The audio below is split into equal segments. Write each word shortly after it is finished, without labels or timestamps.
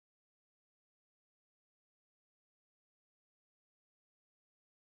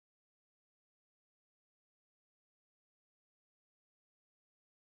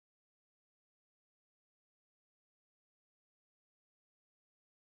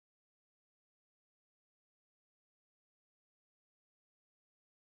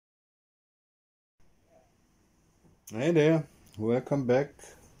Hey there, welcome back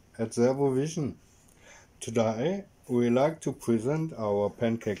at Servovision. Today we like to present our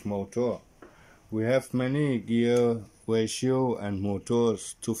Pancake Motor. We have many gear ratio and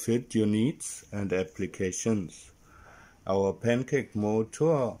motors to fit your needs and applications. Our Pancake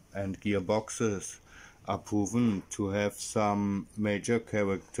Motor and gearboxes are proven to have some major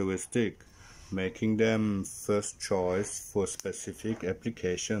characteristics, making them first choice for specific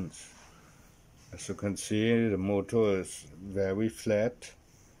applications. As you can see, the motor is very flat,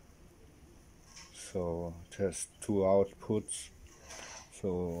 so it has two outputs.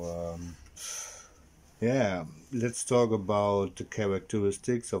 So yeah, let's talk about the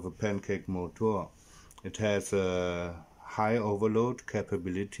characteristics of a pancake motor. It has a high overload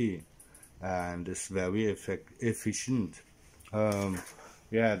capability and is very efficient.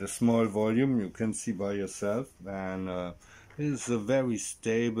 Yeah, the small volume you can see by yourself, and it is a very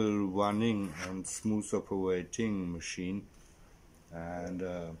stable running and smooth operating machine. And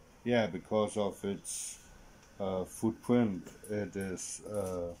yeah, because of its footprint, it is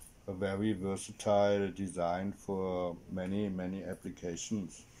a very versatile design for many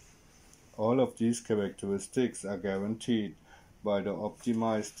applications. All of these characteristics are guaranteed by the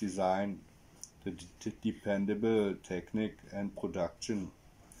optimized design, the dependable technique and production.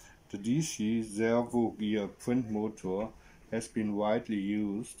 The DC servo gear print motor has been widely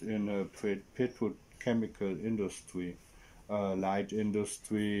used in the petrochemical industry, light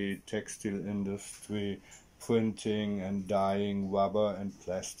industry, textile industry, printing and dyeing, rubber and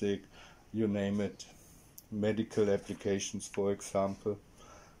plastic, you name it. Medical applications, for example.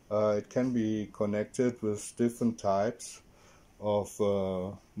 It can be connected with different types of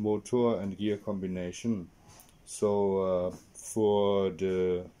motor and gear combination. So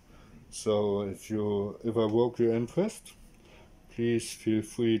if I woke your interest, please feel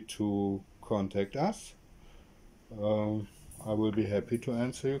free to contact us. I will be happy to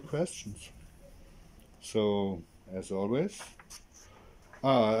answer your questions. So, as always,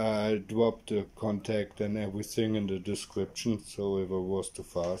 I dropped the contact and everything in the description, so if I was too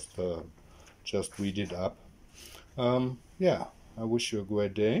fast, just read it up. Yeah, I wish you a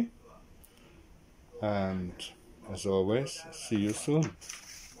great day, and as always, see you soon.